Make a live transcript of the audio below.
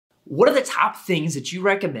What are the top things that you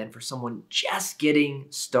recommend for someone just getting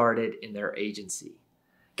started in their agency?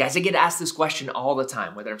 Guys, I get asked this question all the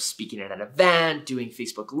time, whether I'm speaking at an event, doing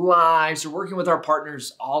Facebook Lives, or working with our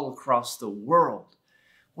partners all across the world.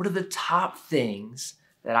 What are the top things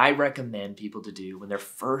that I recommend people to do when they're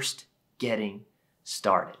first getting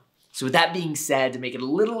started? So with that being said, to make it a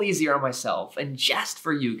little easier on myself and just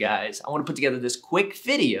for you guys, I want to put together this quick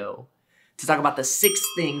video to talk about the 6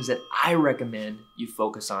 things that I recommend you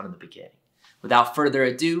focus on in the beginning. Without further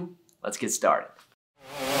ado, let's get started.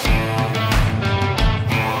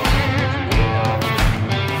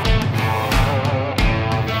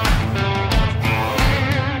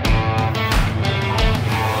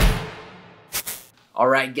 All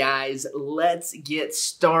right, guys, let's get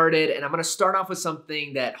started. And I'm gonna start off with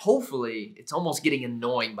something that hopefully it's almost getting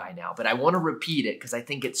annoying by now, but I wanna repeat it because I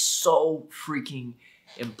think it's so freaking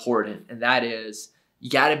important. And that is, you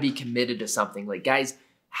gotta be committed to something. Like, guys,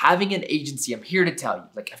 having an agency, I'm here to tell you,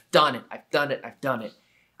 like, I've done it.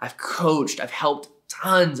 I've coached, I've helped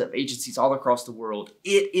tons of agencies all across the world.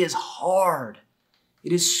 It is hard.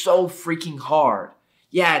 It is so freaking hard.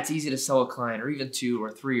 Yeah, it's easy to sell a client or even 2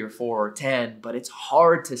 or 3 or 4 or 10, but it's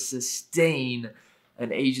hard to sustain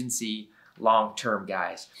an agency long-term,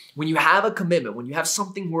 guys. When you have a commitment, when you have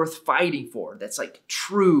something worth fighting for, that's like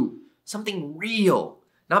true, something real,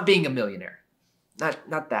 not being a millionaire,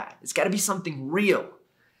 not that. It's gotta be something real.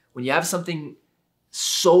 When you have something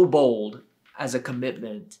so bold as a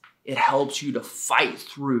commitment, it helps you to fight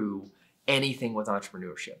through anything with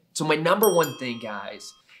entrepreneurship. So my number 1 thing,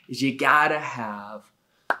 guys, is you gotta have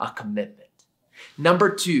a commitment. Number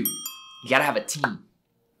 2, you gotta have a team.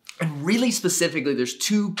 And really specifically, there's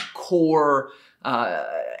 2 core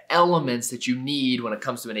elements that you need when it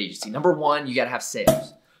comes to an agency. Number 1, you gotta have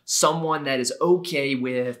sales. Someone that is okay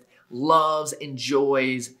with, loves,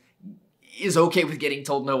 enjoys, is okay with getting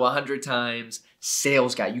told no 100 times.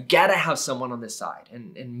 Sales guy. You gotta have someone on this side.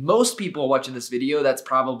 And most people watching this video, that's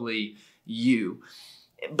probably you.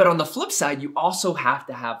 But on the flip side, you also have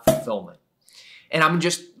to have fulfillment. And I'm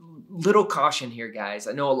just little caution here, guys.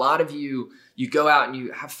 I know a lot of you go out and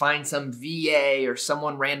you find some VA or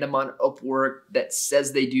someone random on Upwork that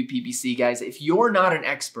says they do PPC, guys. If you're not an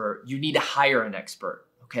expert, you need to hire an expert,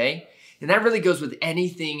 okay? And that really goes with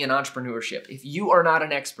anything in entrepreneurship. If you are not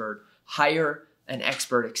an expert, hire an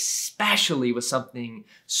expert, especially with something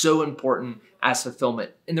so important as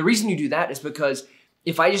fulfillment. And the reason you do that is because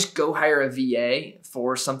if I just go hire a VA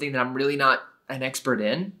for something that I'm really not an expert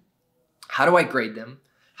in, how do I grade them?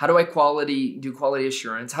 How do I do quality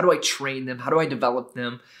assurance? How do I train them? How do I develop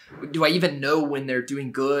them? Do I even know when they're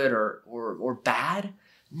doing good or bad?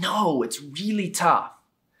 No, it's really tough.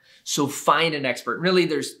 So find an expert. Really,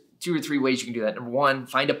 there's 2 or 3 ways you can do that. Number 1,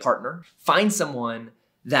 find a partner. Find someone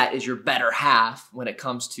that is your better half when it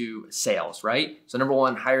comes to sales, right? So number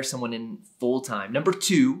 1, hire someone in full time. Number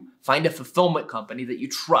 2, find a fulfillment company that you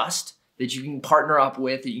trust, that you can partner up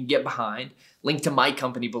with, that you can get behind. Link to my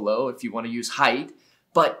company below if you want to use Height.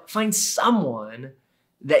 But find someone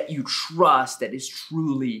that you trust that is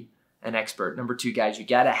truly an expert. Number 2, guys, you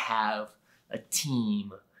got to have a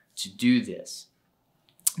team to do this.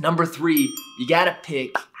 Number 3, you got to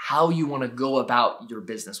pick how you want to go about your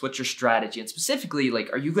business. What's your strategy? And specifically,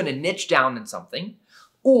 like, are you going to niche down in something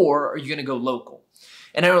or are you going to go local?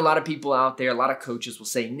 And I know a lot of people out there, a lot of coaches will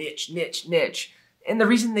say niche, niche, niche. And the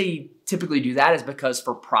reason they typically do that is because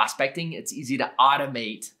for prospecting, it's easy to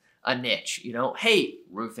automate a niche. You know, hey,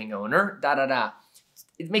 roofing owner, da-da-da.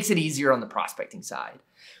 It makes it easier on the prospecting side.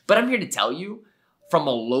 But I'm here to tell you, from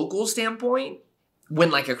a local standpoint,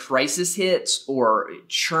 when like a crisis hits or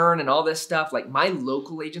churn and all this stuff, like my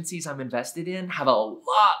local agencies I'm invested in have a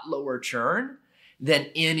lot lower churn than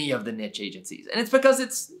any of the niche agencies. And it's because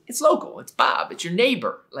it's local, it's Bob, it's your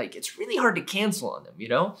neighbor. Like, it's really hard to cancel on them, you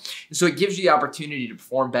know? And so it gives you the opportunity to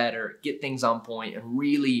perform better, get things on point, and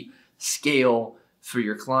really scale for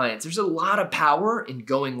your clients. There's a lot of power in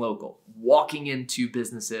going local, walking into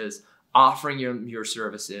businesses, offering your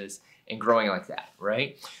services, and growing like that,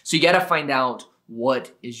 right? So you gotta find out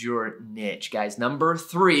what is your niche, guys. Number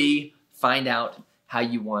 3, find out how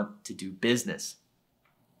you want to do business.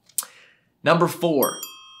 Number 4,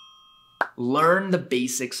 learn the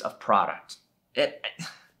basics of product.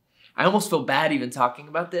 I almost feel bad even talking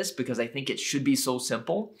about this because I think it should be so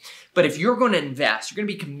simple. But if you're going to invest, you're going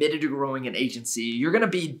to be committed to growing an agency, you're going to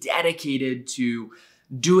be dedicated to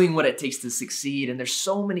doing what it takes to succeed. And there's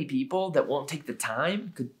so many people that won't take the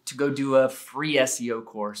time to go do a free SEO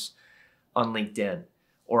course on LinkedIn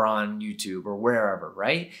or on YouTube or wherever,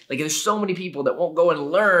 right? Like there's so many people that won't go and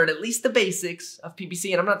learn at least the basics of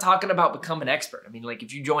PPC. And I'm not talking about become an expert. I mean, like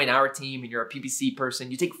if you join our team and you're a PPC person,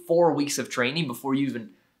 you take 4 weeks of training before you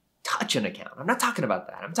even touch an account. I'm not talking about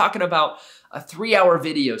that. I'm talking about a 3-hour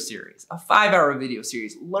video series, a 5-hour video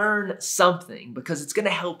series. Learn something because it's going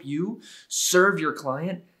to help you serve your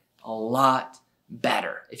client a lot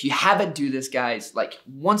better. If you haven't do this, guys, like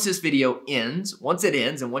once this video ends, once it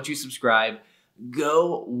ends and once you subscribe,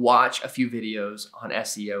 go watch a few videos on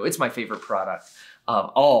SEO. It's my favorite product of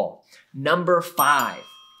all. Number 5,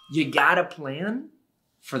 you got to plan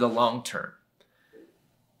for the long term.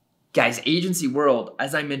 Guys, agency world,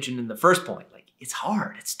 as I mentioned in the first point, like it's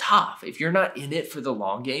hard, it's tough. If you're not in it for the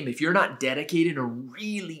long game, if you're not dedicated or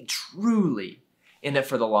really, truly in it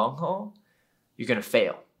for the long haul, you're going to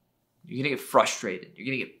fail. You're going to get frustrated. You're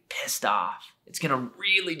going to get pissed off. It's going to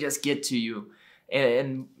really just get to you.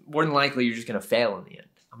 And more than likely, you're just going to fail in the end.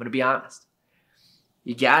 I'm going to be honest.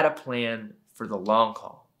 You got to plan for the long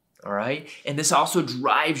haul. All right. And this also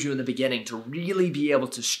drives you in the beginning to really be able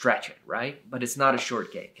to stretch it, right? But it's not a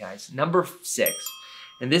short game, guys. Number 6,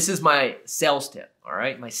 and this is my sales tip. All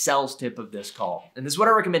right. My sales tip of this call. And this is what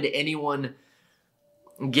I recommend to anyone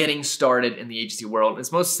getting started in the agency world.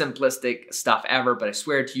 It's most simplistic stuff ever, but I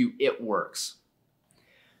swear to you, it works.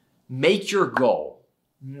 Make your goal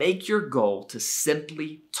to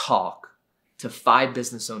simply talk to 5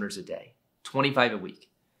 business owners a day, 25 a week.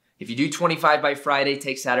 If you do 25 by Friday,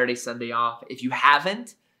 take Saturday, Sunday off. If you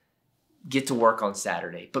haven't, get to work on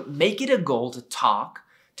Saturday. But make it a goal to talk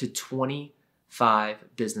to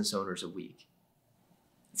 25 business owners a week.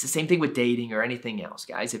 It's the same thing with dating or anything else,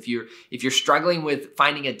 guys. If you're struggling with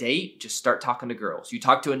finding a date, just start talking to girls. You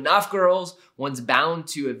talk to enough girls, one's bound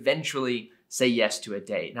to eventually say yes to a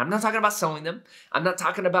date. And I'm not talking about selling them. I'm not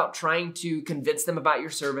talking about trying to convince them about your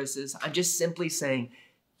services. I'm just simply saying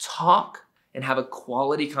talk and have a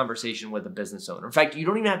quality conversation with a business owner. In fact, you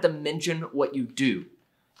don't even have to mention what you do.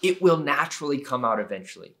 It will naturally come out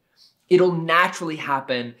eventually. It'll naturally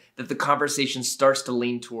happen that the conversation starts to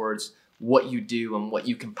lean towards what you do and what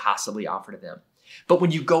you can possibly offer to them. But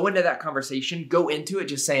when you go into that conversation, go into it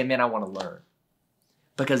just saying, man, I want to learn.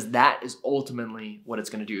 Because that is ultimately what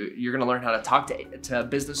it's going to do. You're going to learn how to talk to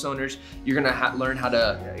business owners. You're going to learn how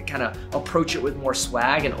to kind of approach it with more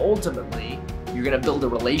swag. And ultimately, you're going to build a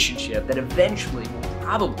relationship that eventually will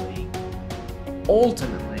probably,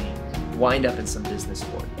 ultimately, wind up in some business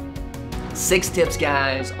for you. 6 tips,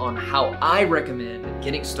 guys, on how I recommend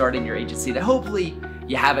getting started in your agency that hopefully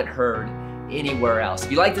you haven't heard anywhere else.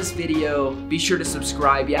 If you like this video, be sure to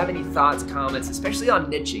subscribe. If you have any thoughts, comments, especially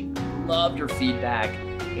on niching, love your feedback.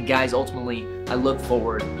 And guys, ultimately, I look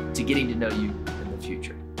forward to getting to know you in the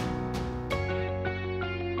future.